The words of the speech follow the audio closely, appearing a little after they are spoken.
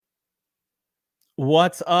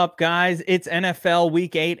What's up, guys? It's NFL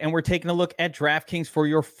Week 8, and we're taking a look at DraftKings for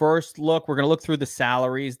your first look. We're going to look through the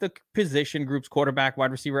salaries, the position groups, quarterback,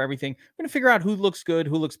 wide receiver, everything. We're going to figure out who looks good,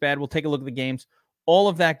 who looks bad. We'll take a look at the games, all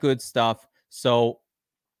of that good stuff. So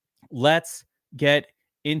let's get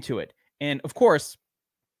into it. And of course,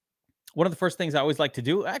 one of the first things I always like to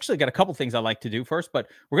do, actually got a couple things I like to do first, but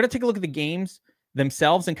we're going to take a look at the games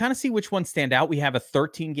themselves and kind of see which ones stand out. We have a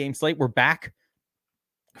 13-game slate. We're back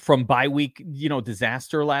from bye week,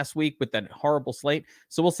 disaster last week with that horrible slate.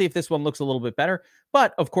 So we'll see if this one looks a little bit better.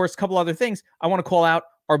 But of course, a couple other things. I want to call out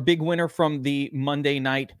our big winner from the Monday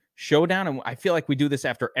night showdown. And I feel like we do this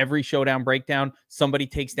after every showdown breakdown. Somebody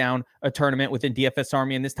takes down a tournament within DFS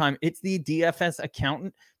Army. And this time it's the DFS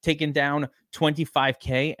accountant taking down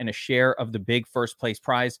 $25K and a share of the big first place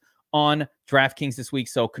prize on DraftKings this week.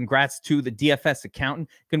 So congrats to the DFS accountant.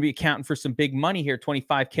 Going to be accounting for some big money here.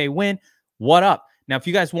 25K win. What up? Now, if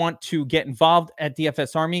you guys want to get involved at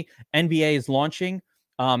DFS Army, NBA is launching.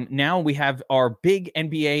 Now we have our big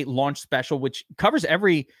NBA launch special, which covers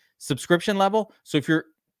every subscription level. So if you've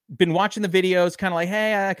been watching the videos, kind of like,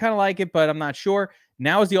 hey, I kind of like it, but I'm not sure.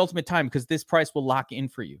 Now is the ultimate time because this price will lock in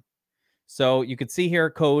for you. So you can see here,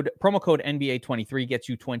 promo code NBA23 gets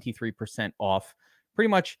you 23% off pretty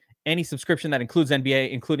much any subscription that includes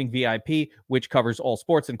NBA, including VIP, which covers all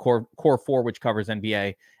sports, and Core 4, which covers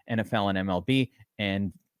NBA, NFL, and MLB,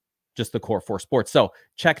 and just the Core 4 sports. So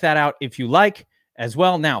check that out if you like as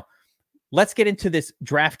well. Now, let's get into this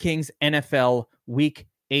DraftKings NFL Week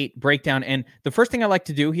 8 breakdown. And the first thing I like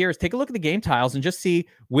to do here is take a look at the game tiles and just see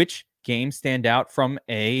which games stand out from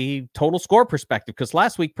a total score perspective. Because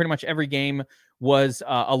last week, pretty much every game was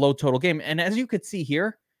a low total game. And as you could see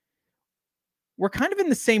here, we're kind of in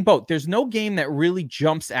the same boat. There's no game that really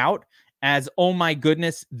jumps out as, oh my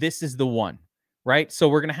goodness, this is the one, right? So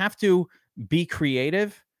we're going to have to be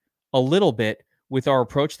creative a little bit with our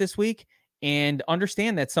approach this week and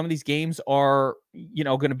understand that some of these games are,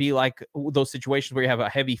 going to be like those situations where you have a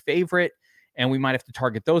heavy favorite and we might have to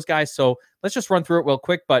target those guys. So let's just run through it real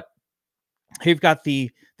quick. But here you've got the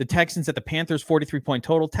Texans at the Panthers, 43-point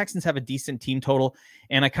total. Texans have a decent team total,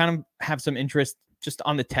 and I kind of have some interest just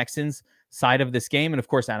on the Texans side of this game. And of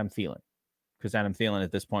course, Adam Thielen, because Adam Thielen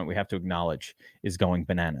at this point, we have to acknowledge, is going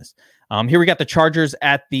bananas. Here we got the Chargers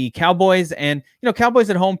at the Cowboys, and, Cowboys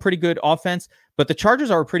at home, pretty good offense, but the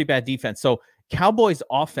Chargers are a pretty bad defense. So Cowboys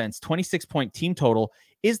offense, 26-point team total,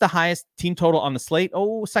 is the highest team total on the slate.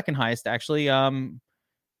 Oh, second highest, actually.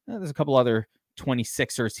 There's a couple other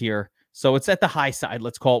 26ers here. So it's at the high side,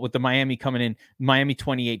 let's call it, with the Miami coming in, Miami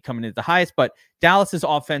 28 coming in at the highest. But Dallas's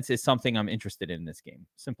offense is something I'm interested in this game.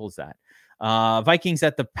 Simple as that. Vikings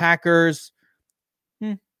at the Packers.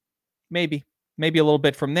 Maybe a little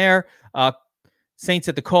bit from there. Saints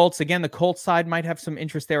at the Colts. Again, the Colts side might have some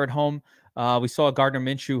interest there at home. We saw Gardner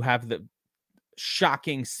Minshew have the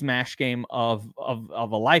shocking smash game of a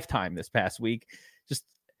lifetime this past week. Just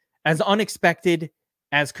as unexpected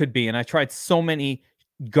as could be. And I tried so many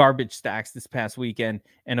garbage stacks this past weekend,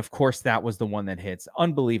 and of course that was the one that hits.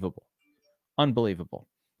 Unbelievable.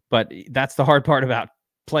 But that's the hard part about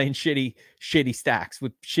playing shitty stacks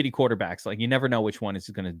with shitty quarterbacks. Like, you never know which one is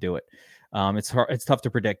going to do it. It's tough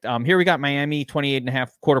to predict. Here we got Miami,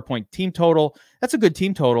 28.5 quarter point team total. That's a good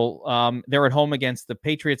team total. They're at home against the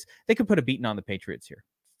Patriots. They could put a beating on the Patriots here.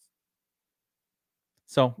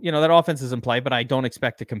 So, that offense is in play, but I don't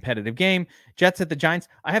expect a competitive game. Jets at the Giants.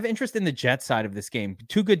 I have interest in the Jets side of this game.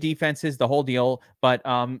 Two good defenses, the whole deal. But,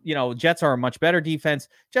 Jets are a much better defense.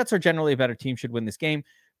 Jets are generally a better team, should win this game.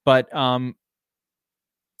 But I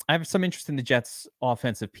have some interest in the Jets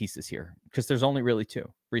offensive pieces here because there's only really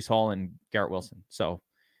two, Breece Hall and Garrett Wilson. So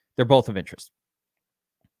they're both of interest.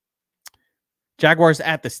 Jaguars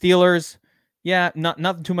at the Steelers. Yeah,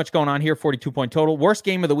 nothing too much going on here. 42-point total. Worst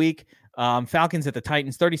game of the week. Falcons at the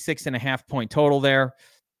Titans, 36.5-point total there.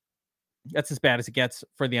 That's as bad as it gets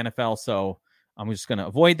for the NFL, so I'm just going to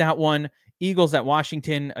avoid that one. Eagles at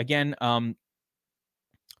Washington. Again,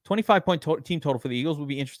 25-point team total for the Eagles. We'll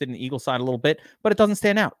be interested in the Eagles side a little bit, but it doesn't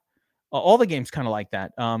stand out. All the games kind of like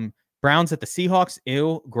that. Browns at the Seahawks.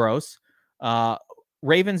 Ew, gross.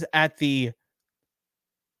 Ravens at the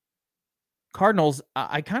Cardinals.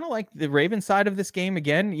 I kind of like the Ravens side of this game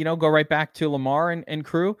again. Go right back to Lamar and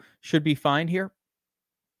crew. Should be fine here.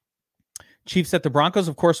 Chiefs at the Broncos.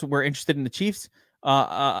 Of course, we're interested in the Chiefs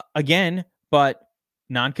again, but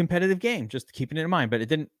non-competitive game. Just keeping it in mind. But it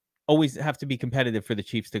didn't always have to be competitive for the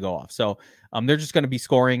Chiefs to go off. So they're just going to be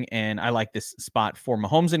scoring, and I like this spot for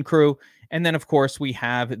Mahomes and crew. And then, of course, we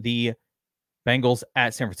have the Bengals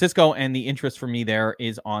at San Francisco, and the interest for me there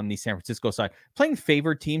is on the San Francisco side. Playing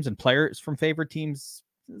favored teams and players from favored teams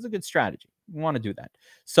is a good strategy. We want to do that.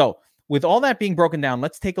 So with all that being broken down,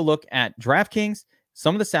 let's take a look at DraftKings,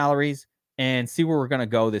 some of the salaries, and see where we're going to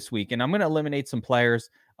go this week. And I'm going to eliminate some players.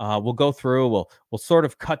 We'll go through. We'll sort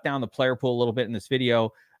of cut down the player pool a little bit in this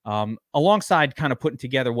video, alongside kind of putting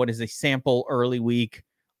together what is a sample early week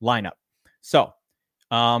lineup. So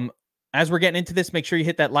as we're getting into this, make sure you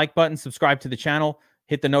hit that like button, subscribe to the channel,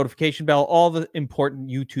 hit the notification bell, all the important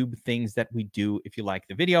YouTube things that we do if you like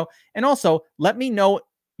the video. And also, let me know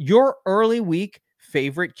your early week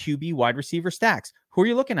favorite QB wide receiver stacks. Who are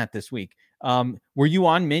you looking at this week? Were you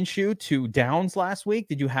on Minshew to Downs last week?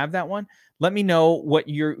 Did you have that one? Let me know what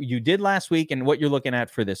you did last week and what you're looking at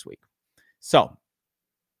for this week. So,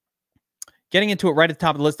 getting into it right at the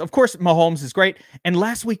top of the list, of course, Mahomes is great. And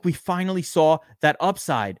last week, we finally saw that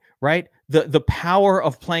upside, right? The power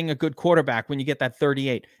of playing a good quarterback when you get that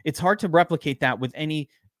 38. It's hard to replicate that with any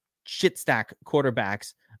shit stack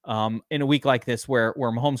quarterbacks in a week like this where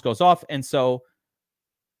Mahomes goes off. And so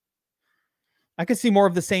I could see more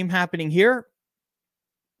of the same happening here.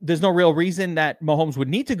 There's no real reason that Mahomes would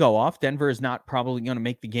need to go off. Denver is not probably going to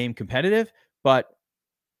make the game competitive, but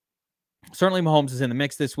certainly Mahomes is in the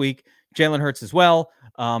mix this week. Jalen Hurts as well.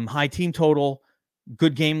 High team total.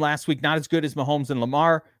 Good game last week. Not as good as Mahomes and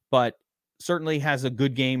Lamar, but certainly has a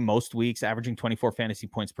good game most weeks, averaging 24 fantasy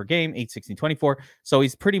points per game, 8, 16, 24. So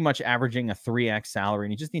he's pretty much averaging a 3x salary,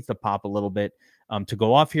 and he just needs to pop a little bit to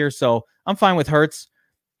go off here. So I'm fine with Hurts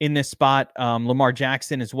in this spot. Lamar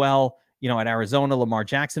Jackson as well. At Arizona, Lamar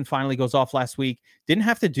Jackson finally goes off last week. Didn't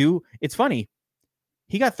have to do. It's funny.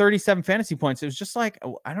 He got 37 fantasy points. It was just like,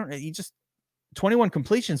 I don't know. He just 21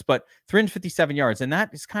 completions, but 357 yards. And that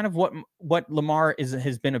is kind of what Lamar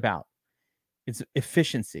has been about. It's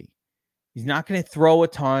efficiency. He's not going to throw a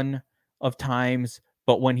ton of times,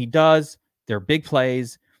 but when he does, they're big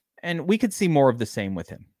plays. And we could see more of the same with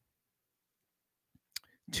him.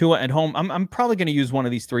 Tua at home. I'm probably going to use one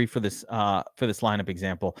of these three for this lineup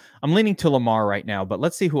example. I'm leaning to Lamar right now, but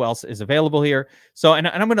let's see who else is available here. So, and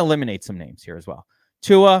I'm going to eliminate some names here as well.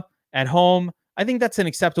 Tua at home. I think that's an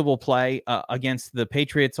acceptable play against the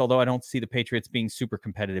Patriots, although I don't see the Patriots being super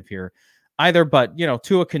competitive here either. But,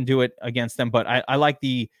 Tua can do it against them. But I like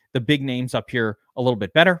the big names up here a little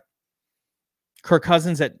bit better. Kirk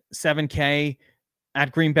Cousins at 7K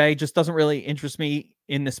at Green Bay just doesn't really interest me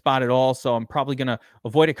in this spot at all. So I'm probably going to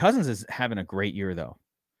avoid it. Cousins is having a great year, though.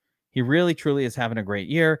 He really, truly is having a great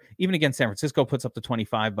year. Even against San Francisco, puts up to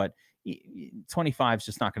 25, but 25 is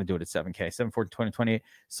just not going to do it at 7K, 7, 14, 20, 28.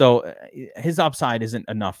 So his upside isn't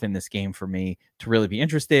enough in this game for me to really be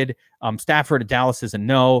interested. Stafford at Dallas is a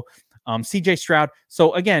no. CJ Stroud.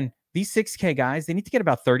 So again, these 6K guys, they need to get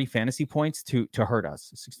about 30 fantasy points to hurt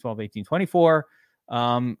us. 6, 12, 18, 24,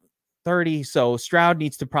 30. So Stroud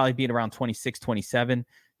needs to probably be at around 26, 27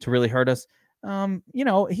 to really hurt us.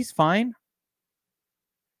 He's fine,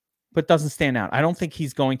 but doesn't stand out. I don't think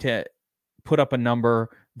he's going to put up a number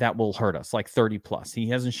that will hurt us, like 30 plus. He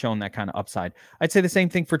hasn't shown that kind of upside. I'd say the same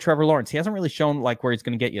thing for Trevor Lawrence. He hasn't really shown like where he's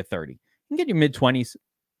going to get you 30. He can get you mid-20s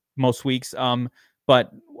most weeks,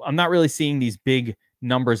 but I'm not really seeing these big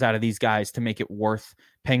numbers out of these guys to make it worth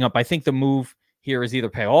paying up. I think the move here is either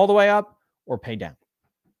pay all the way up or pay down.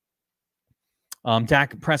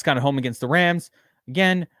 Dak Prescott at home against the Rams.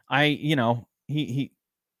 Again, he's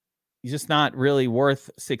just not really worth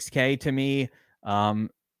 6K to me.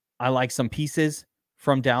 I like some pieces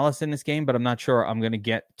from Dallas in this game, but I'm not sure I'm going to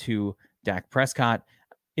get to Dak Prescott.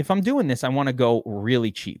 If I'm doing this, I want to go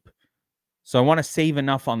really cheap. So I want to save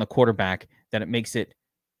enough on the quarterback that it makes it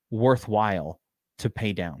worthwhile to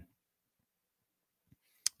pay down.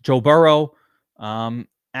 Joe Burrow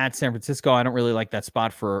at San Francisco. I don't really like that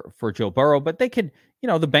spot for Joe Burrow, but they could,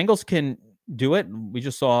 the Bengals can do it. We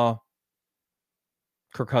just saw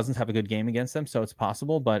Kirk Cousins have a good game against them, so it's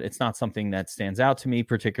possible, but it's not something that stands out to me,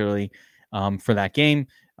 particularly for that game.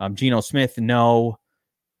 Geno Smith, no.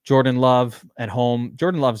 Jordan Love at home.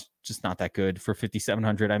 Jordan Love's just not that good for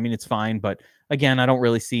 5,700. I mean, it's fine, but again, I don't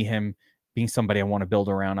really see him being somebody I want to build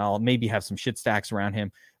around. I'll maybe have some shit stacks around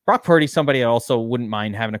him. Brock Purdy, somebody I also wouldn't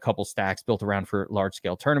mind having a couple stacks built around for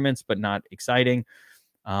large-scale tournaments, but not exciting.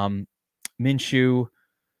 Minshew,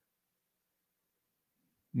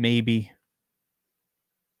 maybe.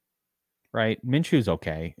 Right? Minshew's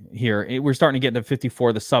okay here. We're starting to get to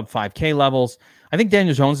 54, the sub 5K levels. I think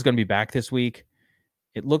Daniel Jones is going to be back this week.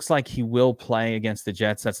 It looks like he will play against the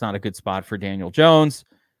Jets. That's not a good spot for Daniel Jones.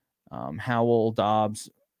 Howell, Dobbs,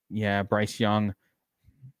 Bryce Young.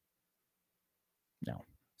 No.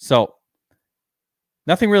 So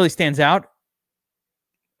nothing really stands out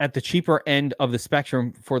at the cheaper end of the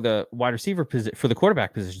spectrum for the wide receiver position, for the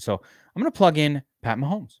quarterback position. So I'm going to plug in Pat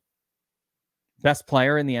Mahomes, best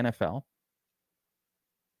player in the NFL.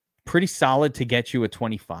 pretty solid to get you a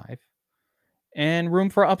 25 and room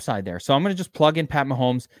for upside there. So I'm going to just plug in Pat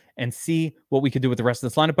Mahomes and see what we could do with the rest of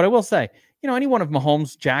this lineup. But I will say, any one of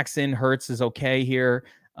Mahomes, Jackson, Hurts is okay here.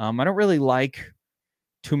 I don't really like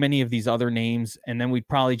too many of these other names. And then we'd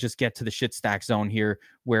probably just get to the shit stack zone here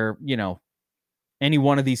where, any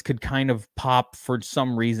one of these could kind of pop for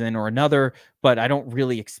some reason or another, but I don't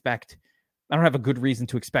have a good reason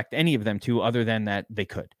to expect any of them to, other than that they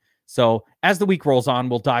could. So as the week rolls on,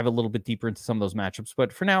 we'll dive a little bit deeper into some of those matchups.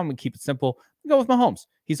 But for now, I'm going to keep it simple. Go with Mahomes.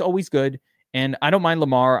 He's always good. And I don't mind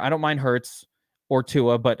Lamar. I don't mind Hurts or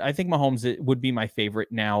Tua, but I think Mahomes would be my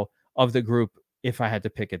favorite now of the group if I had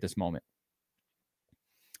to pick at this moment.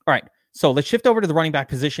 All right. So let's shift over to the running back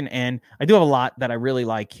position. And I do have a lot that I really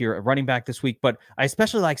like here at running back this week, but I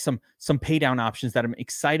especially like some pay down options that I'm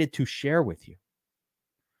excited to share with you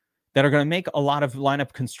that are going to make a lot of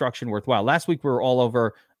lineup construction worthwhile. Last week, we were all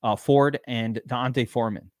over Ford and D'Onta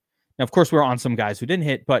Foreman. Now, of course, we were on some guys who didn't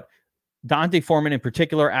hit, but D'Onta Foreman in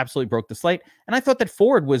particular absolutely broke the slate. And I thought that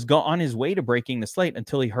Ford was on his way to breaking the slate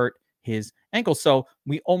until he hurt his ankle. So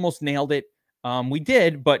we almost nailed it. We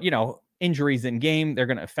did, but, injuries in game, they're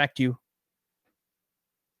going to affect you.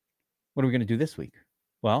 What are we going to do this week?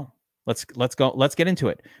 Well, let's go. Let's get into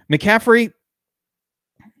it. McCaffrey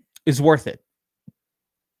is worth it.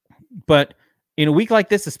 But in a week like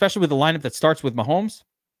this, especially with a lineup that starts with Mahomes,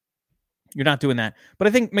 you're not doing that. But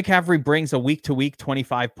I think McCaffrey brings a week-to-week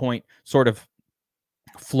 25-point sort of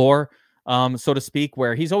floor, so to speak,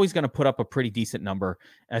 where he's always going to put up a pretty decent number,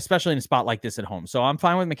 especially in a spot like this at home. So I'm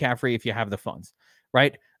fine with McCaffrey if you have the funds,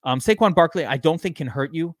 right? Saquon Barkley, I don't think can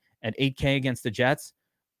hurt you at 8K against the Jets.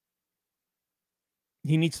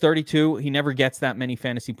 He needs 32. He never gets that many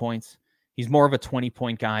fantasy points. He's more of a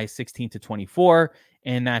 20-point guy, 16 to 24,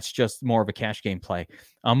 and that's just more of a cash game play.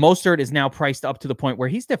 Mostert is now priced up to the point where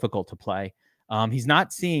he's difficult to play. He's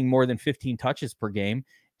not seeing more than 15 touches per game.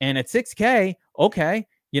 And at 6K, okay,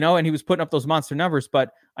 and he was putting up those monster numbers.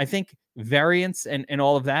 But I think variance and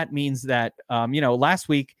all of that means that, last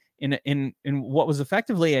week in what was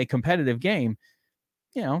effectively a competitive game,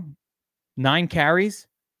 9 carries,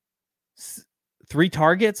 3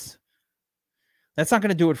 targets, that's not going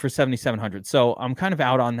to do it for 7,700. So I'm kind of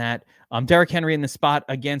out on that. Derrick Henry in the spot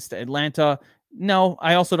against Atlanta. No,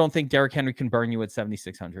 I also don't think Derrick Henry can burn you at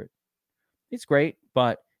 7,600. It's great,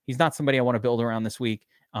 but he's not somebody I want to build around this week.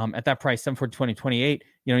 At that price, 740, 2028,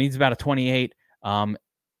 needs about a 28.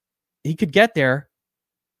 He could get there,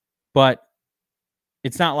 but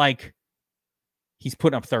it's not like he's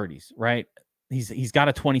putting up 30s, right? He's got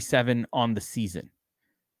a 27 on the season.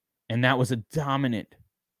 And that was a dominant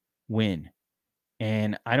win.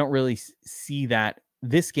 And I don't really see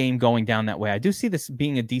this game going down that way. I do see this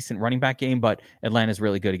being a decent running back game, but Atlanta's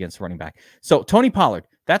really good against running back. So Tony Pollard,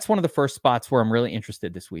 that's one of the first spots where I'm really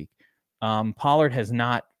interested this week. Pollard has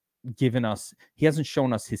not he hasn't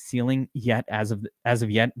shown us his ceiling yet as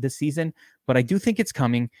of yet this season, but I do think it's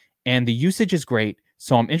coming and the usage is great.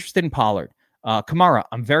 So I'm interested in Pollard. Kamara,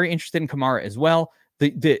 I'm very interested in Kamara as well.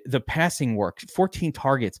 The passing work, 14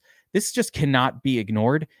 targets. This just cannot be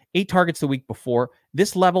ignored. 8 targets the week before.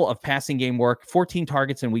 This level of passing game work, 14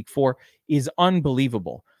 targets in week 4, is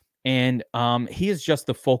unbelievable. And he is just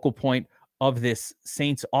the focal point of this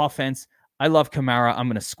Saints offense. I love Kamara. I'm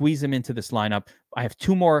going to squeeze him into this lineup. I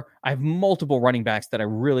have multiple running backs that I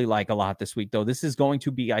really like a lot this week, though. This is going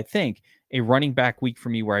to be, I think, a running back week for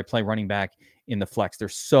me where I play running back in the flex. They're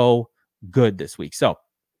so good this week. So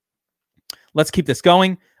let's keep this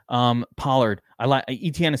going. Pollard, I like.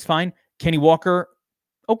 ETN is fine. Kenny Walker,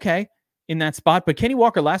 okay, in that spot. But Kenny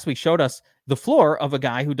Walker last week showed us the floor of a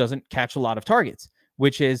guy who doesn't catch a lot of targets,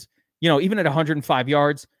 which is, even at 105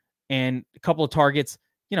 yards and a couple of targets,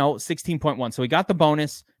 16.1. So he got the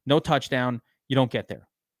bonus, no touchdown. You don't get there.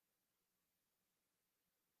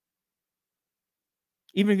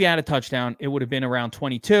 Even if you had a touchdown, it would have been around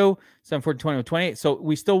 22, 740, 21, 28. So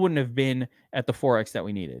we still wouldn't have been at the 4X that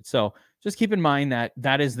we needed. So just keep in mind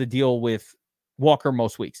that is the deal with Walker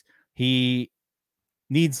most weeks. He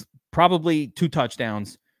needs probably 2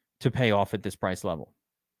 touchdowns to pay off at this price level.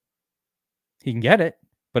 He can get it,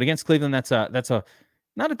 but against Cleveland, that's a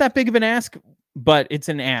not that big of an ask, but it's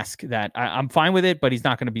an ask that I'm fine with it, but he's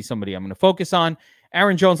not going to be somebody I'm going to focus on.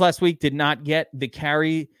 Aaron Jones last week did not get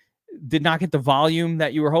the volume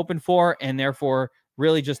that you were hoping for, and therefore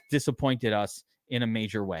really just disappointed us in a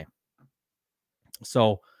major way.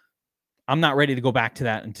 So I'm not ready to go back to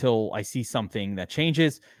that until I see something that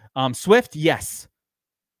changes. Swift, yes.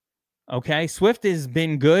 Okay, Swift has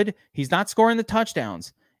been good. He's not scoring the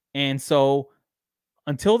touchdowns. And so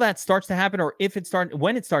Until that starts to happen, or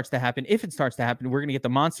when it starts to happen, if it starts to happen, we're going to get the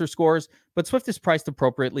monster scores. But Swift is priced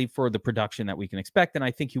appropriately for the production that we can expect, and I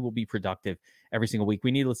think he will be productive every single week. We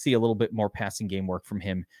need to see a little bit more passing game work from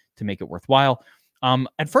him to make it worthwhile.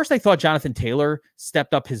 At first, I thought Jonathan Taylor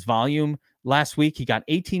stepped up his volume last week. He got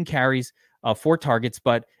 18 carries, 4 targets,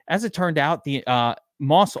 but as it turned out, the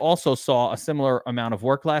Moss also saw a similar amount of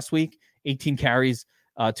work last week, 18 carries,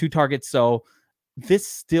 2 targets. So this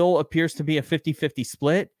still appears to be a 50-50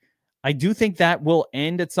 split. I do think that will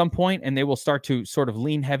end at some point, and they will start to sort of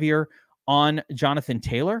lean heavier on Jonathan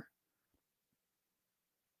Taylor.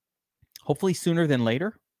 Hopefully sooner than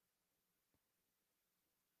later.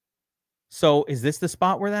 So is this the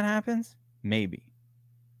spot where that happens? Maybe.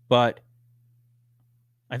 But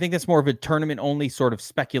I think that's more of a tournament-only sort of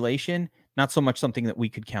speculation, not so much something that we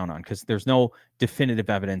could count on, because there's no definitive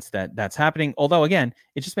evidence that that's happening. Although, again,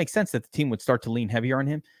 it just makes sense that the team would start to lean heavier on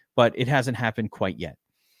him, but it hasn't happened quite yet.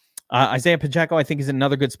 Isaiah Pacheco, I think, is in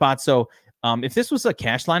another good spot. So if this was a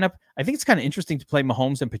cash lineup, I think it's kind of interesting to play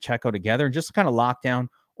Mahomes and Pacheco together and just kind of lock down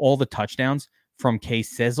all the touchdowns from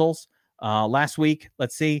Case Sizzles. Last week,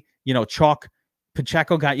 let's see, chalk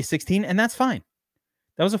Pacheco got you 16, and that's fine.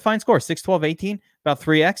 That was a fine score, 6, 12, 18, about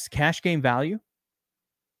 3x cash game value.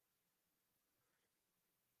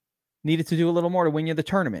 Needed to do a little more to win you the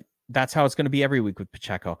tournament. That's how it's going to be every week with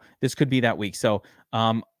Pacheco. This could be that week. So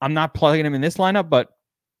I'm not plugging him in this lineup, but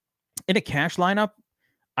in a cash lineup,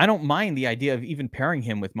 I don't mind the idea of even pairing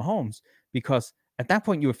him with Mahomes, because at that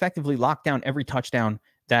point, you effectively lock down every touchdown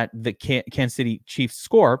that the Kansas City Chiefs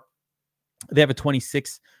score. They have a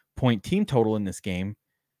 26-point team total in this game.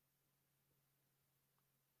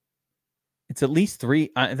 It's at least 3.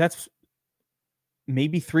 That's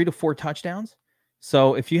maybe 3 to 4 touchdowns.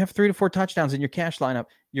 So if you have 3 to 4 touchdowns in your cash lineup,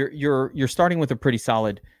 you're starting with a pretty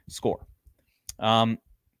solid score. The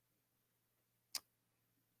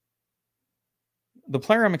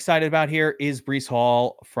player I'm excited about here is Breece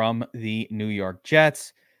Hall from the New York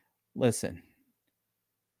Jets. Listen,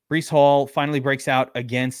 Breece Hall finally breaks out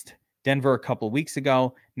against Denver a couple of weeks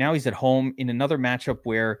ago. Now he's at home in another matchup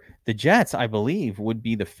where the Jets, I believe, would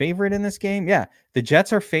be the favorite in this game. Yeah, the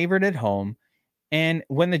Jets are favored at home. And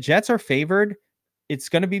when the Jets are favored, it's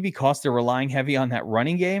going to be because they're relying heavy on that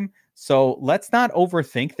running game. So let's not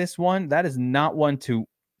overthink this one. That is not one to,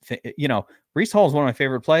 Breece Hall is one of my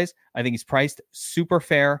favorite plays. I think he's priced super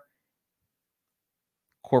fair.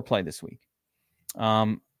 Core play this week.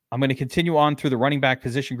 I'm going to continue on through the running back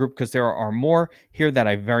position group because there are more here that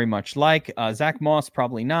I very much like. Zach Moss,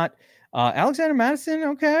 probably not. Alexander Madison,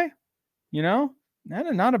 okay. Not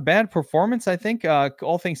a bad performance, I think,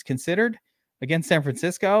 all things considered. Against San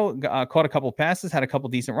Francisco, caught a couple of passes, had a couple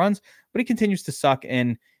decent runs, but he continues to suck,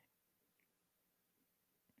 and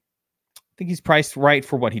I think he's priced right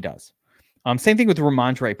for what he does. Same thing with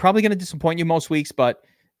Ramondre. Probably going to disappoint you most weeks, but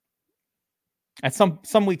at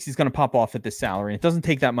some weeks he's going to pop off at this salary. It doesn't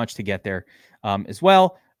take that much to get there as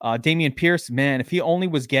well. Dameon Pierce, man, if he only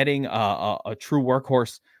was getting a true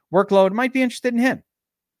workhorse workload, might be interested in him,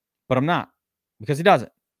 but I'm not, because he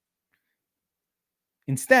doesn't.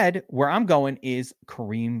 Instead, where I'm going is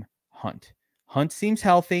Kareem Hunt. Hunt seems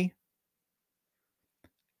healthy.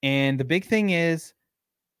 And the big thing is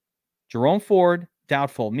Jerome Ford,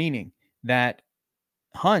 doubtful, meaning that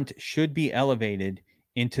Hunt should be elevated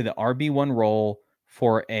into the RB1 role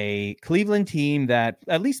for a Cleveland team that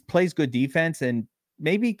at least plays good defense and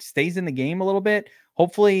maybe stays in the game a little bit.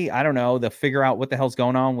 Hopefully, I don't know, they'll figure out what the hell's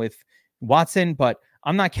going on with Watson, but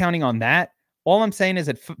I'm not counting on that. All I'm saying is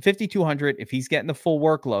at 5,200, if he's getting the full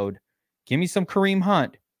workload, give me some Kareem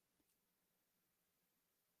Hunt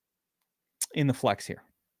in the flex here.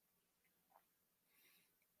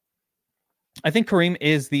 I think Kareem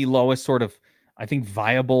is the lowest sort of,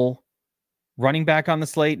 viable running back on the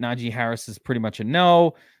slate. Najee Harris is pretty much a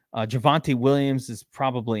no. Javonte Williams is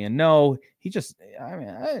probably a no.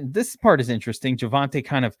 This part is interesting. Javonte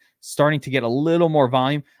kind of starting to get a little more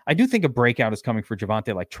volume. I do think a breakout is coming for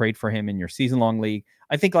Javonte, like trade for him in your season-long league.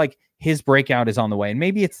 I think like his breakout is on the way, and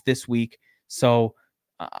maybe it's this week. So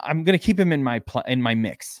I'm going to keep him in my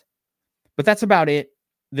mix. But that's about it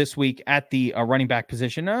this week at the running back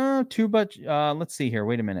position. Let's see here.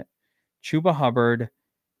 Wait a minute. Chuba Hubbard.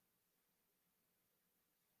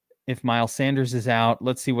 If Miles Sanders is out,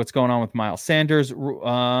 let's see what's going on with Miles Sanders.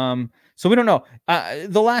 So we don't know.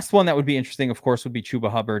 The last one that would be interesting, of course, would be Chuba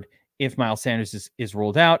Hubbard if Miles Sanders is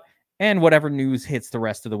ruled out, and whatever news hits the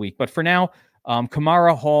rest of the week. But for now,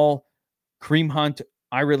 Kamara, Hall, Kareem Hunt,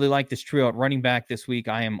 I really like this trio at running back this week.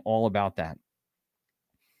 I am all about that.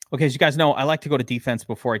 Okay, as you guys know, I like to go to defense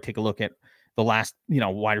before I take a look at the last,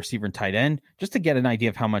 wide receiver and tight end, just to get an idea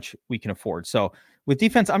of how much we can afford. So with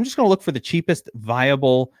defense, I'm just going to look for the cheapest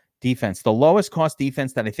viable defense, the lowest cost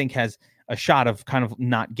defense that I think has a shot of kind of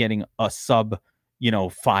not getting a sub,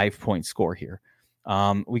 5-point score here.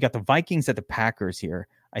 We got the Vikings at the Packers here.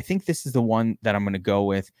 I think this is the one that I'm going to go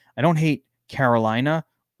with. I don't hate Carolina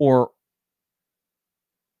or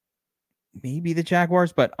maybe the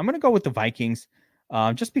Jaguars, but I'm going to go with the Vikings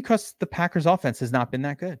just because the Packers offense has not been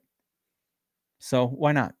that good. So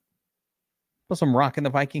why not? Plus, I'm rocking the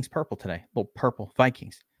Vikings purple today. Little purple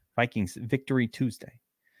Vikings Victory Tuesday.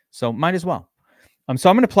 So might as well. So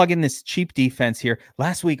I'm going to plug in this cheap defense here.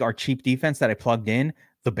 Last week, our cheap defense that I plugged in,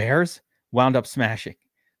 the Bears, wound up smashing.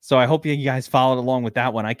 So I hope you guys followed along with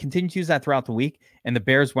that one. I continued to use that throughout the week, and the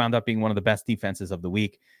Bears wound up being one of the best defenses of the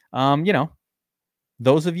week.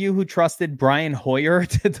 Those of you who trusted Brian Hoyer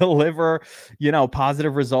to deliver,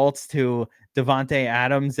 positive results to Devontae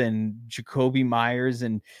Adams and Jacoby Myers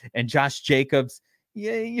and Josh Jacobs,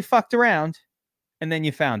 you fucked around, and then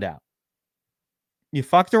you found out. You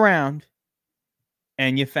fucked around,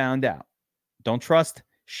 and you found out. Don't trust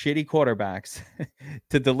shitty quarterbacks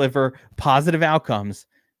to deliver positive outcomes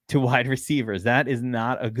to wide receivers. That is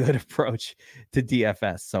not a good approach to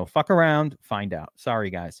DFS. So fuck around, find out. Sorry,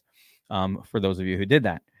 guys, for those of you who did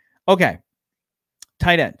that. Okay,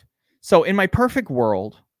 tight end. So in my perfect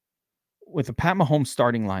world, with a Pat Mahomes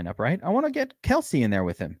starting lineup, right, I want to get Kelsey in there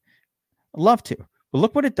with him. I'd love to. But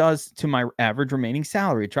look what it does to my average remaining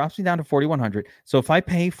salary. It drops me down to $4,100. So if I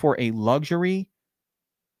pay for a luxury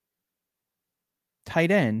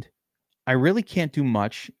tight end, I really can't do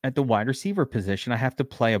much at the wide receiver position. I have to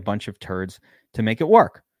play a bunch of turds to make it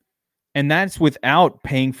work. And that's without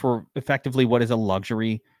paying for effectively what is a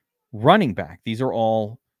luxury running back. These are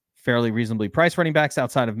all fairly reasonably priced running backs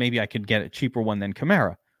outside of maybe I could get a cheaper one than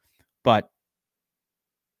Kamara. But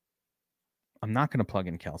I'm not going to plug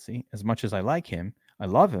in Kelsey as much as I like him. I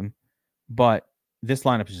love him, but this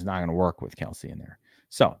lineup is just not going to work with Kelsey in there.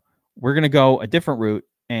 So we're going to go a different route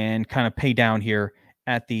and kind of pay down here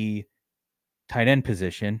at the tight end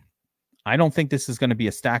position. I don't think this is going to be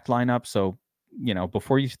a stacked lineup. So,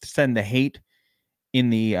 before you send the hate in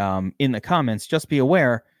the comments, just be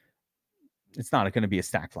aware it's not going to be a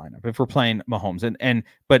stacked lineup if we're playing Mahomes.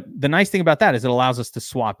 But the nice thing about that is it allows us to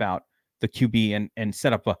swap out the QB and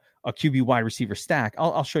set up a QB wide receiver stack.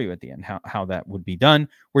 I'll show you at the end how that would be done,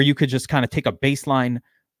 where you could just kind of take a baseline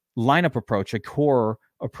lineup approach, a core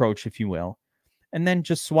approach, if you will, and then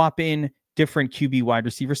just swap in different QB wide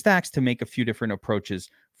receiver stacks to make a few different approaches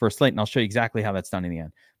for a slate. And I'll show you exactly how that's done in the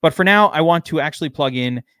end. But for now, I want to actually plug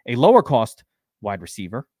in a lower cost wide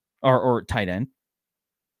receiver or tight end,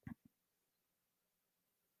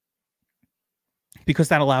 because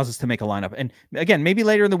that allows us to make a lineup. And again, maybe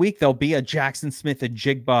later in the week, there'll be a Jackson Smith, a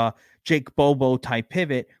Jigba, Jake Bobo type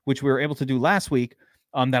pivot, which we were able to do last week,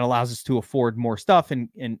 that allows us to afford more stuff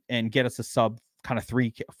and get us a sub kind of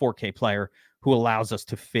 4K player who allows us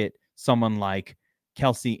to fit someone like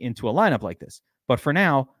Kelsey into a lineup like this. But for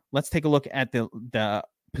now, let's take a look at the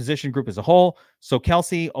position group as a whole. So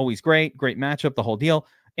Kelsey, always great matchup, the whole deal.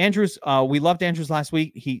 Andrews, we loved Andrews last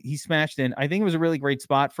week. He smashed in. I think it was a really great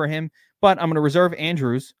spot for him, but I'm going to reserve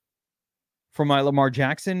Andrews for my Lamar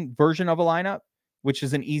Jackson version of a lineup, which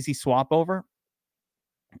is an easy swap over.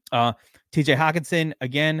 TJ Hawkinson,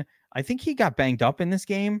 again, I think he got banged up in this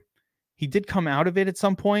game. He did come out of it at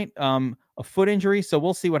some point, a foot injury. So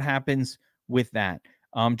we'll see what happens with that.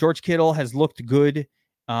 George Kittle has looked good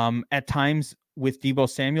at times with Deebo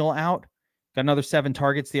Samuel out. Got another 7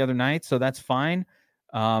 targets the other night, so that's fine.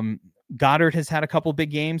 Goddard has had a couple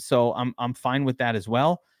big games, so I'm fine with that as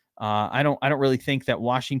well. I don't really think that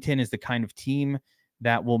Washington is the kind of team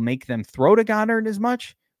that will make them throw to Goddard as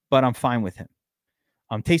much, but I'm fine with him.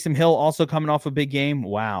 Taysom Hill also coming off a big game.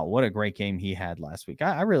 Wow, what a great game he had last week.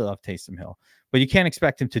 I really love Taysom Hill, but you can't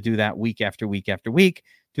expect him to do that week after week after week,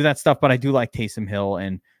 do that stuff. But I do like Taysom Hill,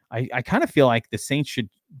 and I kind of feel like the Saints should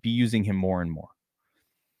be using him more and more.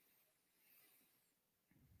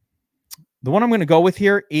 The one I'm going to go with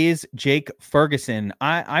here is Jake Ferguson.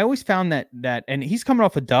 I always found that, and he's coming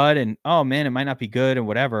off a dud, and oh man, it might not be good and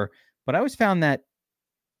whatever, but I always found that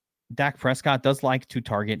Dak Prescott does like to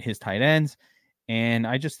target his tight ends, and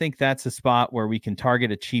I just think that's a spot where we can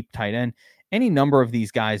target a cheap tight end. Any number of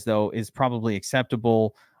these guys, though, is probably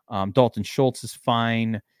acceptable. Dalton Schultz is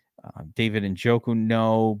fine. David Njoku,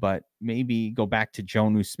 no, but maybe go back to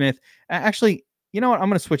Jonnu Smith. Actually, you know what? I'm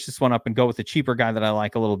going to switch this one up and go with the cheaper guy that I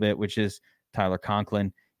like a little bit, which is Tyler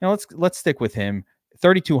Conklin. Now let's stick with him.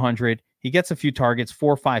 3,200. He gets a few targets,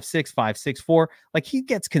 4, 5, 6, 5, 6, 4. Like he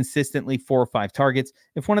gets consistently 4 or 5 targets.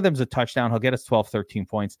 If one of them is a touchdown, he'll get us 12, 13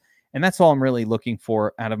 points. And that's all I'm really looking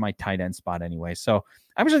for out of my tight end spot anyway. So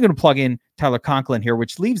I'm just going to plug in Tyler Conklin here,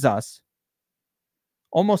 which leaves us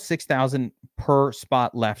almost 6,000 per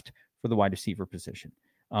spot left for the wide receiver position.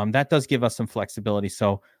 That does give us some flexibility.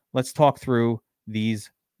 So let's talk through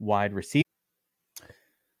these wide receivers.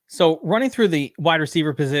 So running through the wide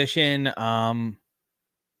receiver position, right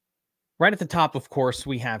at the top, of course,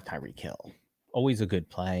 we have Tyreek Hill. Always a good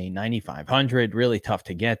play, 9,500, really tough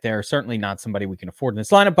to get there. Certainly not somebody we can afford in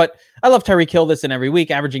this lineup, but I love Tyreek Hill this and every week,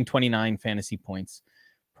 averaging 29 fantasy points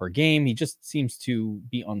per game. He just seems to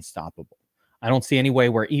be unstoppable. I don't see any way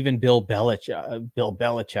where even Bill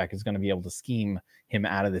Belichick is going to be able to scheme him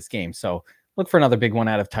out of this game. So look for another big one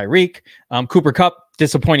out of Tyreek. Cooper Kupp,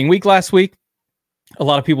 disappointing week last week. A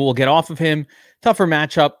lot of people will get off of him. Tougher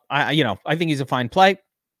matchup. I think he's a fine play.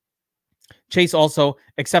 Chase also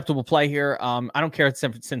acceptable play here. I don't care. It's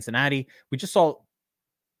Cincinnati. We just saw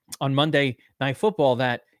on Monday Night Football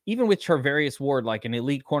that even with Charvarius Ward, like an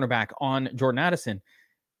elite cornerback on Jordan Addison,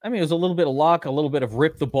 I mean, it was a little bit of luck, a little bit of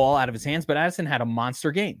rip the ball out of his hands, but Addison had a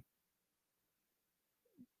monster game.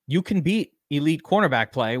 You can beat elite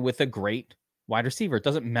cornerback play with a great wide receiver. It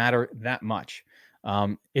doesn't matter that much.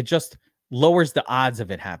 It just lowers the odds of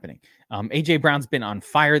it happening. A.J. Brown's been on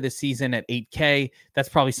fire this season at 8K. That's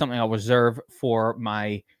probably something I'll reserve for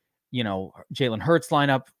my, Jalen Hurts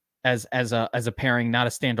lineup as a pairing, not a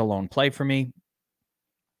standalone play for me.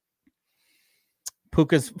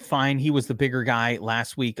 Puka's fine. He was the bigger guy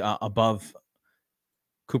last week above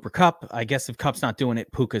Cooper Kupp. I guess if Kupp's not doing it,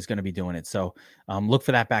 Puka's going to be doing it. So look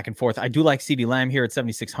for that back and forth. I do like CeeDee Lamb here at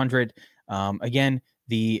 7,600. Again,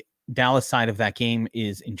 the Dallas side of that game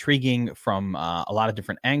is intriguing from a lot of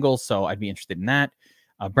different angles, so I'd be interested in that.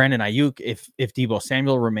 Brandon Ayuk, if Deebo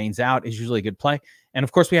Samuel remains out, is usually a good play. And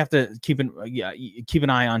of course, we have to keep an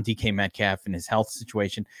eye on DK Metcalf and his health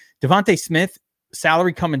situation. Devontae Smith,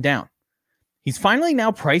 salary coming down. He's finally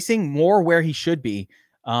now pricing more where he should be.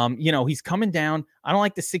 He's coming down. I don't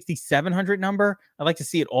like the 6,700 number. I'd like to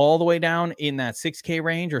see it all the way down in that 6K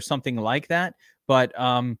range or something like that. But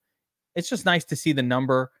it's just nice to see the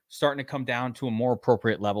number starting to come down to a more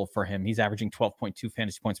appropriate level for him. He's averaging 12.2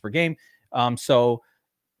 fantasy points per game. So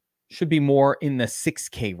should be more in the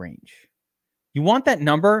 6K range. You want that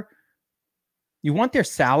number. You want their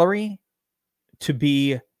salary to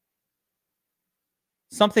be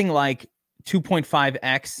something like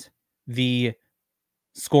 2.5x the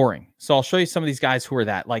scoring. So I'll show you some of these guys who are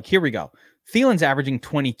that. Like, here we go. Thielen's averaging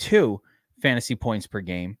 22 fantasy points per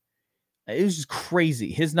game. It was just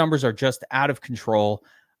crazy. His numbers are just out of control.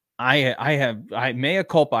 I mea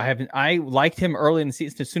culpa. I liked him early in the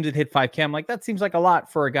season. As soon as it hit 5K, I'm like, that seems like a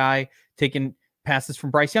lot for a guy taking passes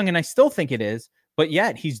from Bryce Young. And I still think it is, but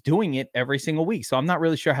yet he's doing it every single week. So I'm not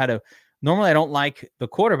really sure how to, normally I don't like the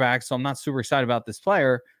quarterback, so I'm not super excited about this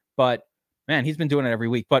player, but man, he's been doing it every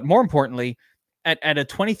week. But more importantly, at a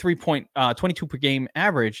 22 per game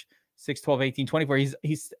average, 6, 12, 18, 24,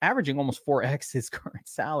 he's averaging almost 4x his current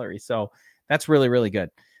salary. So that's really, really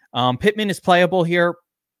good. Pittman is playable here.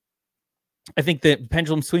 I think the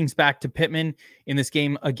pendulum swings back to Pittman in this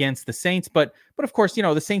game against the Saints. But of course,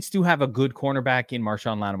 the Saints do have a good cornerback in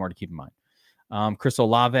Marshawn Lattimore to keep in mind. Chris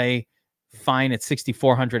Olave, fine at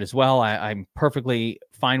 6,400 as well. I'm perfectly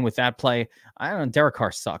fine with that play. I don't know, Derek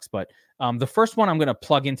Carr sucks, but the first one I'm going to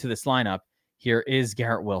plug into this lineup here is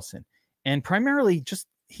Garrett Wilson. And primarily just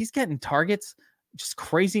he's getting targets, just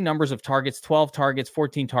crazy numbers of targets, 12 targets,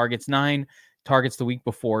 14 targets, 9 targets the week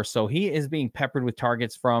before. So he is being peppered with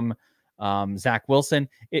targets from Zach Wilson.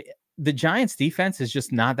 The Giants defense is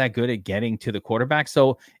just not that good at getting to the quarterback.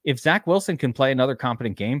 So if Zach Wilson can play another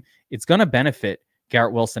competent game, it's going to benefit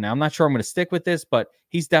Garrett Wilson. Now, I'm not sure I'm going to stick with this, but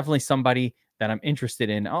he's definitely somebody that I'm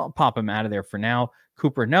interested in. I'll pop him out of there for now.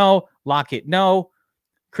 Cooper, no. Lockett, no.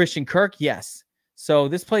 Christian Kirk, yes. So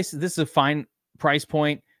this is a fine price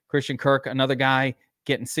point. Christian Kirk, another guy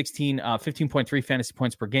getting 15.3 fantasy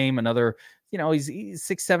points per game. Another, he's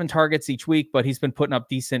 6, 7 targets each week, but he's been putting up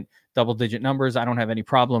decent double-digit numbers. I don't have any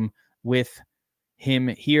problem with him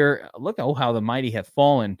here. Look, how the mighty have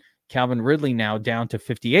fallen. Calvin Ridley now down to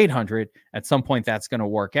 5,800. At some point, that's going to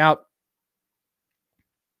work out.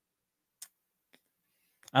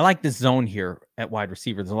 I like this zone here at wide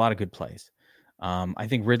receiver. There's a lot of good plays. I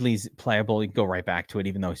think Ridley's playable. You can go right back to it,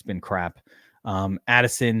 even though he's been crap.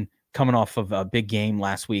 Addison coming off of a big game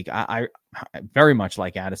last week. I very much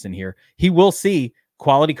like Addison here. He will see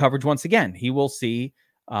quality coverage once again. He will see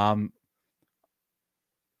Yair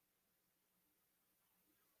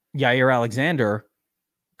Alexander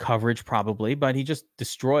coverage probably, but he just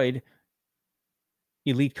destroyed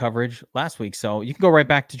elite coverage last week. So you can go right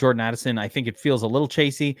back to Jordan Addison. I think it feels a little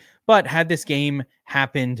chasey, but had this game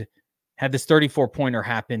happened Had this 34-pointer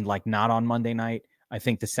happened like not on Monday night, I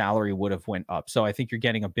think the salary would have went up. So I think you're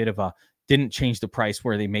getting a bit of a didn't change the price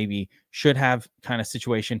where they maybe should have kind of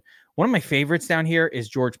situation. One of my favorites down here is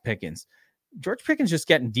George Pickens. George Pickens just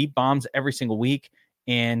getting deep bombs every single week,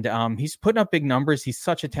 and he's putting up big numbers. He's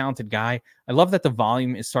such a talented guy. I love that the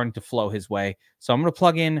volume is starting to flow his way. So I'm going to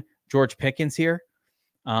plug in George Pickens here.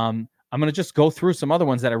 I'm going to just go through some other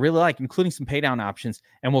ones that I really like, including some pay down options,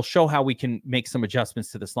 and we'll show how we can make some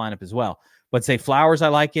adjustments to this lineup as well. But say Flowers, I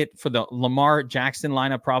like it. For the Lamar Jackson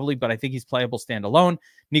lineup, probably, but I think he's playable standalone.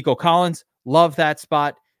 Nico Collins, love that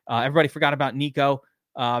spot. Everybody forgot about Nico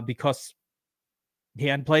because he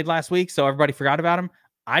hadn't played last week, so everybody forgot about him.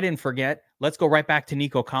 I didn't forget. Let's go right back to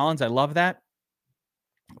Nico Collins. I love that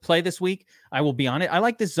play this week. I will be on it. I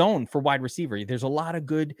like this zone for wide receiver. There's a lot of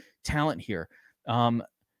good talent here.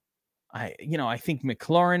 I think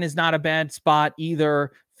McLaurin is not a bad spot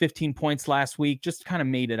either. 15 points last week, just kind of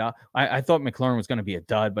made it up. I thought McLaurin was going to be a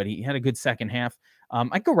dud, but he had a good second half.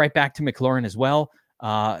 I go right back to McLaurin as well.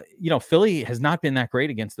 Philly has not been that great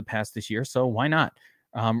against the pass this year, so why not?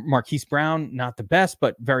 Marquise Brown, not the best,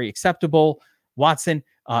 but very acceptable. Watson,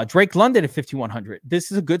 Drake London at 5,100.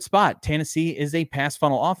 This is a good spot. Tennessee is a pass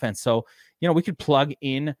funnel offense, so we could plug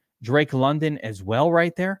in Drake London as well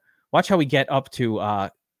right there. Watch how we get up to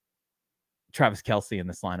Travis Kelce in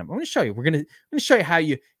this lineup. I'm going to show you. We're going to show you how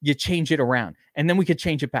you change it around, and then we could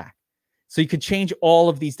change it back. So you could change all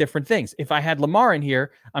of these different things. If I had Lamar in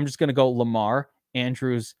here, I'm just going to go Lamar,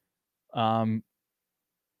 Andrews,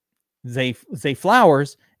 Zay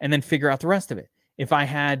Flowers, and then figure out the rest of it. If I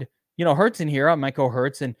had Hurts in here, I might go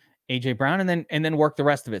Hurts and AJ Brown, and then work the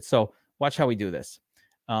rest of it. So watch how we do this.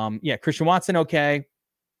 Christian Watson, okay.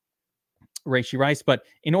 Rashee Rice, but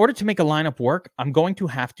in order to make a lineup work, I'm going to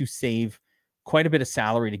have to save quite a bit of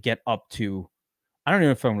salary to get up to, I don't know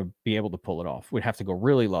if I'm going to be able to pull it off. We'd have to go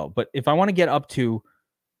really low. But if I want to get up to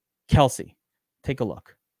Kelce, take a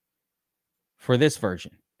look for this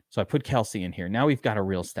version. So I put Kelce in here. Now we've got a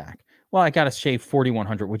real stack. Well, I got to shave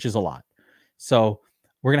 4,100, which is a lot. So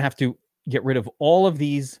we're going to have to get rid of all of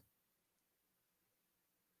these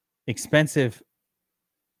expensive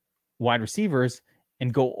wide receivers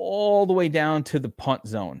and go all the way down to the punt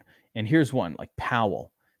zone. And here's one like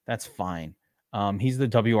Powell. That's fine. He's the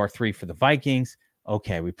WR3 for the Vikings.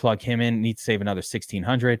 Okay, we plug him in. Need to save another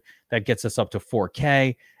 1,600. That gets us up to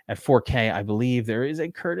 4K. At 4K, I believe there is a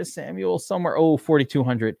Curtis Samuel somewhere.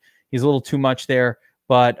 4,200. He's a little too much there.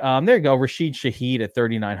 But there you go. Rashid Shaheed at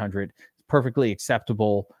 3,900. Perfectly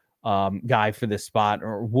acceptable guy for this spot.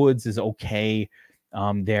 Or Woods is okay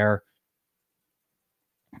there.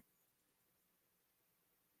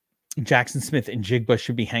 Jackson Smith and Jigba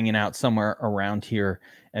should be hanging out somewhere around here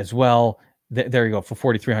as well. There you go for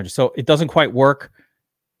 4,300. So it doesn't quite work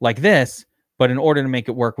like this, but in order to make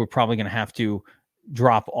it work, we're probably going to have to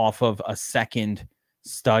drop off of a second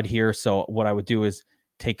stud here. So what I would do is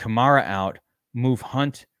take Kamara out, move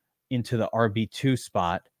Hunt into the RB2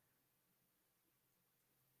 spot,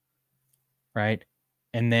 right?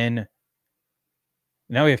 And then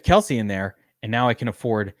now we have Kelce in there, and now I can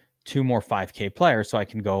afford two more 5K players. So I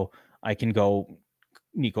can go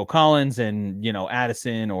Nico Collins and,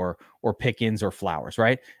 Addison or Pickens or Flowers,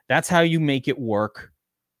 right? That's how you make it work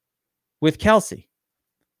with Kelce.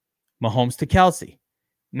 Mahomes to Kelce.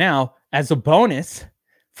 Now, as a bonus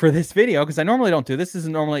for this video, because I normally don't do this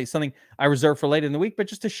isn't normally something I reserve for later in the week, but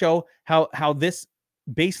just to show how this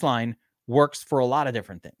baseline works for a lot of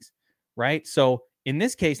different things, right? So in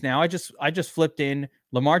this case now, I just flipped in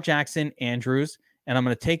Lamar Jackson, Andrews, and I'm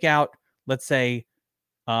going to take out, let's say,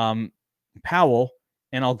 Powell,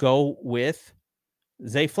 and I'll go with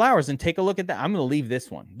Zay Flowers and take a look at that. I'm going to leave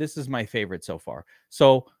this one. This is my favorite so far.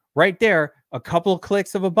 So right there, a couple of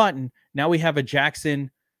clicks of a button. Now we have a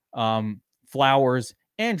Jackson, Flowers,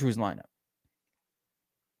 Andrews lineup.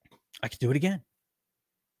 I could do it again.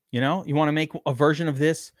 You want to make a version of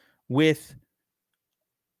this with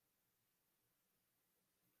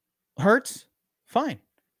Hurts? Fine.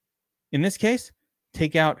 In this case,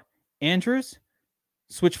 take out Andrews,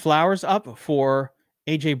 switch Flowers up for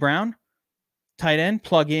AJ Brown, tight end,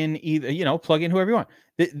 plug in whoever you want.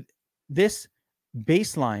 This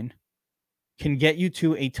baseline can get you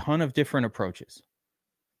to a ton of different approaches.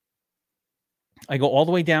 I go all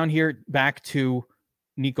the way down here back to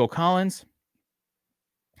Nico Collins.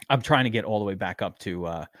 I'm trying to get all the way back up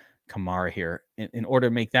to Kamara here. In order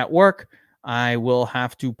to make that work, I will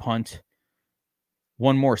have to punt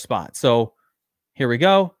one more spot. So here we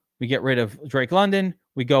go. We get rid of Drake London.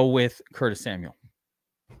 We go with Curtis Samuel.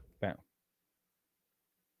 Bam.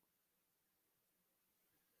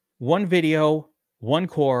 One video, one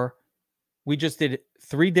core. We just did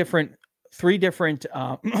 3 different three different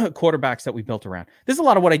quarterbacks that we built around. This is a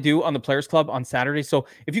lot of what I do on the Players Club on Saturday. So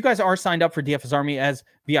if you guys are signed up for DFS Army as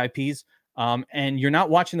VIPs and you're not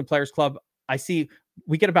watching the Players Club, I see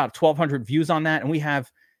we get about 1,200 views on that, and we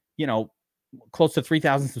have, close to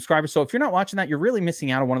 3,000 subscribers. So if you're not watching that, you're really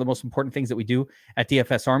missing out on one of the most important things that we do at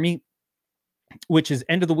DFS Army, which is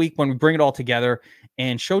end of the week when we bring it all together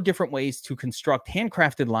and show different ways to construct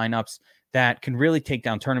handcrafted lineups that can really take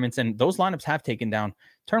down tournaments. And those lineups have taken down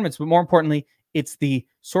tournaments, but more importantly, it's the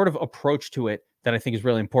sort of approach to it that I think is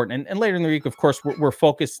really important. And later in the week, of course, we're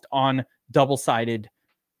focused on double-sided,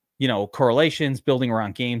 correlations, building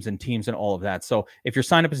around games and teams and all of that. So if you're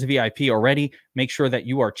signed up as a VIP already, make sure that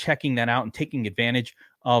you are checking that out and taking advantage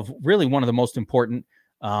of really one of the most important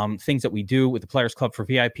things that we do with the Players Club for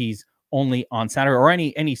VIPs only on Saturday, or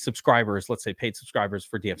any subscribers, let's say paid subscribers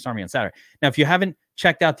for DFS Army on Saturday. Now, if you haven't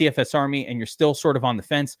checked out DFS Army and you're still sort of on the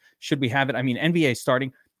fence, should we have it? I mean, NBA is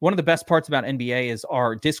starting. One of the best parts about NBA is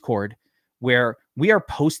our Discord, where we are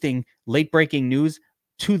posting late breaking news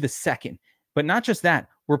to the second. But not just that,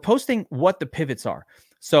 we're posting what the pivots are.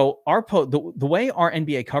 So the way our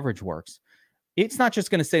NBA coverage works, it's not just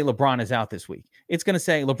going to say LeBron is out this week. It's going to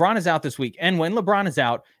say LeBron is out this week. And when LeBron is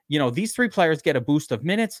out, these three players get a boost of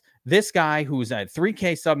minutes. This guy who's at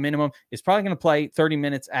 3K sub minimum is probably going to play 30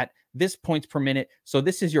 minutes at this points per minute. So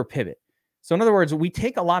this is your pivot. So in other words, we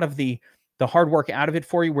take a lot of the hard work out of it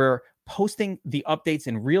for you. We're posting the updates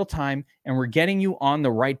in real time, and we're getting you on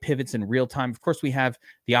the right pivots in real time. Of course, we have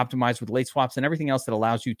the optimized with late swaps and everything else that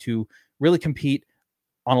allows you to really compete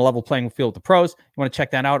on a level playing field with the pros. You want to check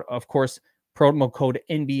that out. Of course, promo code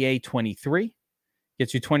NBA23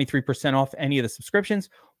 gets you 23% off any of the subscriptions,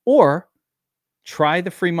 or try the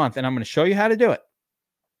free month. And I'm going to show you how to do it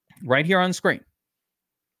right here on the screen.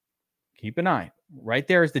 Keep an eye. Right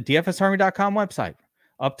there is the DFSArmy.com website.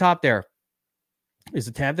 Up top there is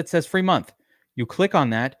a tab that says free month. You click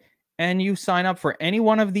on that and you sign up for any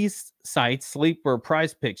one of these sites: Sleeper,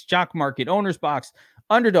 Prize Picks, Jock Market, Owner's Box,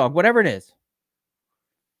 Underdog, whatever it is.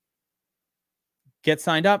 Get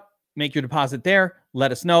signed up, make your deposit there,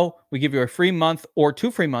 let us know. We give you a free month or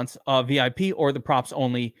 2 free months of VIP or the props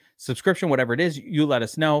only subscription, whatever it is, you let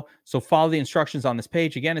us know. So follow the instructions on this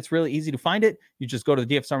page. Again, it's really easy to find it. You just go to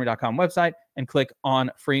the DFSArmy.com website and click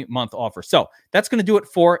on free month offer. So that's going to do it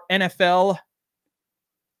for NFL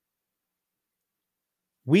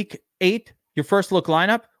Week 8, your first look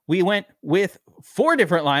lineup. We went with 4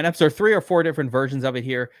 different lineups, or 3 or 4 different versions of it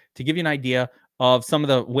here, to give you an idea of some of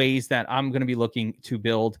the ways that I'm going to be looking to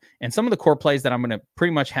build and some of the core plays that I'm going to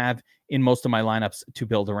pretty much have in most of my lineups to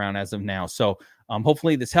build around as of now. So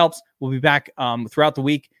hopefully this helps. We'll be back throughout the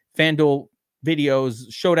week. FanDuel videos,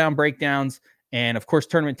 showdown breakdowns, and of course,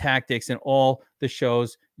 tournament tactics and all the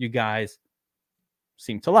shows you guys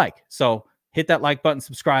seem to like. So hit that like button,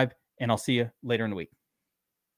 subscribe, and I'll see you later in the week.